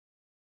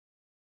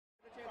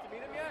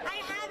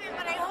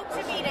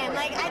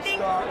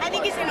I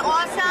think he's an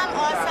awesome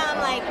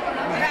like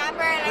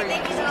rapper, and I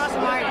think he's an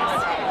awesome artist.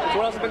 So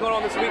what else has been going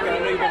on this weekend? I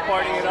know you've been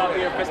partying it up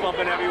here, fist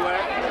bumping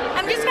everywhere.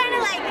 I'm just kind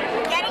of like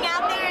getting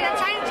out there, and I'm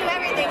trying to do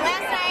everything.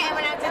 Last night I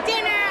went out to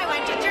dinner, I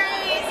went to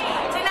Dre's.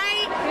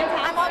 Tonight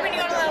I'm hoping to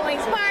go to Little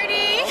Wing's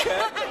party,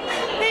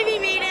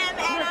 maybe meet him,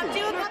 and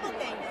do a couple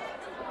things.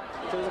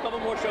 So there's a couple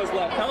more shows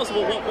left. Tell us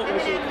what we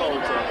should look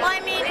forward to. Well,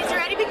 I mean, it's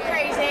already been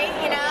crazy,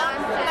 you know,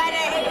 but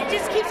it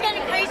just keeps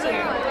getting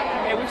crazier.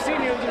 Hey, we've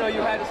seen you, you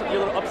had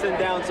your little ups and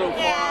downs so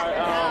far.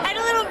 Yeah, I had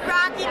a little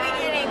rocky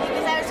beginning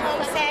because I was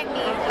homesick.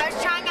 I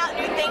was trying out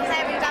new things I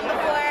haven't done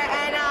before,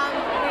 and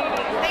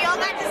they all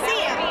got to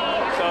see it.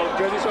 So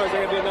Jersey Shore, is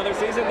there going to be another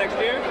season next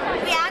year?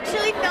 We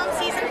actually filmed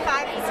season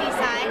 5 in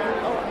Seaside,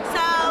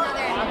 so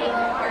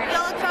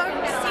you'll look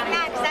forward to seeing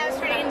that because that was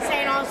pretty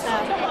insane also.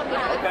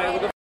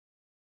 Okay,